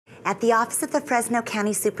At the Office of the Fresno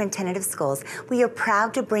County Superintendent of Schools, we are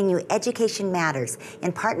proud to bring you Education Matters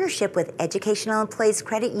in partnership with Educational Employees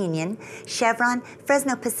Credit Union, Chevron,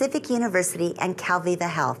 Fresno Pacific University, and Calviva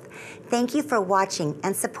Health. Thank you for watching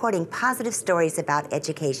and supporting positive stories about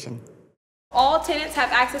education. All tenants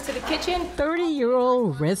have access to the kitchen.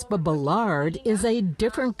 30-year-old Rizpah Bellard is a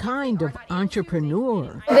different kind of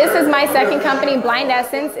entrepreneur. This is my second company, Blind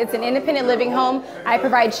Essence. It's an independent living home. I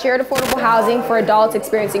provide shared affordable housing for adults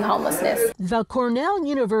experiencing homelessness. The Cornell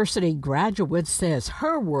University graduate says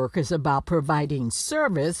her work is about providing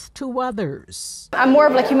service to others. I'm more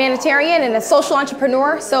of a humanitarian and a social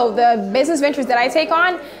entrepreneur, so the business ventures that I take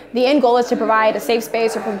on, the end goal is to provide a safe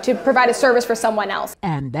space or to provide a service for someone else.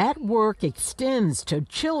 And that work extends to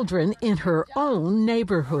children in her own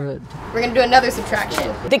neighborhood. We're going to do another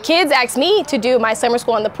subtraction. The kids asked me to do my summer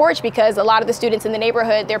school on the porch because a lot of the students in the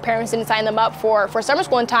neighborhood, their parents didn't sign them up for summer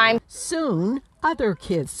school in time. Soon, other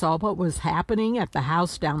kids saw what was happening at the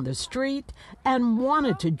house down the street and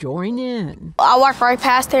wanted to join in. I walked right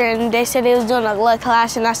past there and they said they was doing a little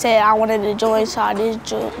class and I said I wanted to join, so I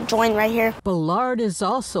just joined right here. Bellard is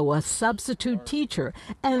also a substitute teacher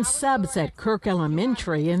and subs at Kirk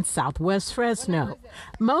Elementary in Southwest Fresno.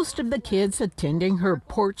 Most of the kids attending her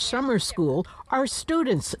Porch summer school are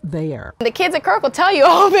students there. The kids at Kirk will tell you,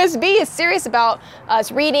 oh, Miss B is serious about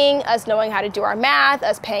us reading, us knowing how to do our math,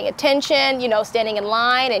 us paying attention, standing in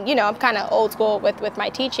line, and I'm kind of old school with my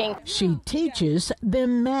teaching. She teaches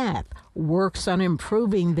them math, works on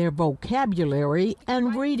improving their vocabulary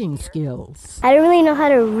and reading skills. I don't really know how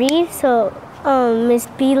to read, so Miss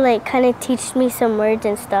B kind of teaches me some words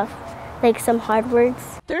and stuff, like some hard words.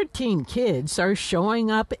 13 kids are showing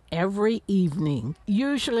up every evening,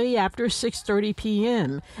 usually after 6:30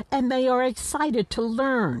 p.m., and they are excited to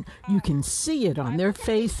learn. You can see it on their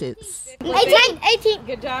faces. 18.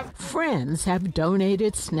 Good job. Friends have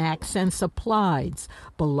donated snacks and supplies.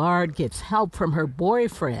 Bellard gets help from her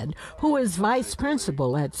boyfriend, who is vice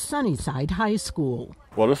principal at Sunnyside High School.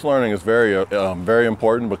 Well, this learning is very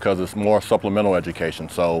important because it's more supplemental education.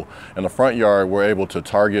 So in the front yard, we're able to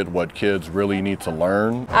target what kids really need to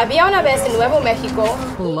learn. Había una vez en Nuevo Mexico.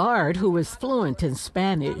 Bellard, who is fluent in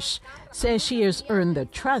Spanish, says she has earned the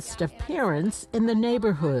trust of parents in the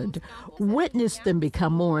neighborhood, witnessed them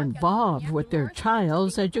become more involved with their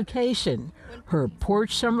child's education. Her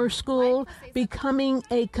Porch Summer School becoming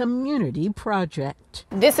a community project.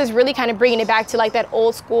 This is really kind of bringing it back to that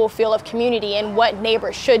old school feel of community and what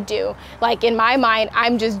neighbors should do. In my mind,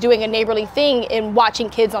 I'm just doing a neighborly thing in watching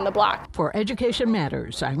kids on the block. For Education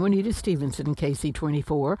Matters, I'm Juanita Stevenson,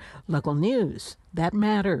 KC24, local news that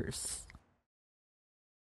matters.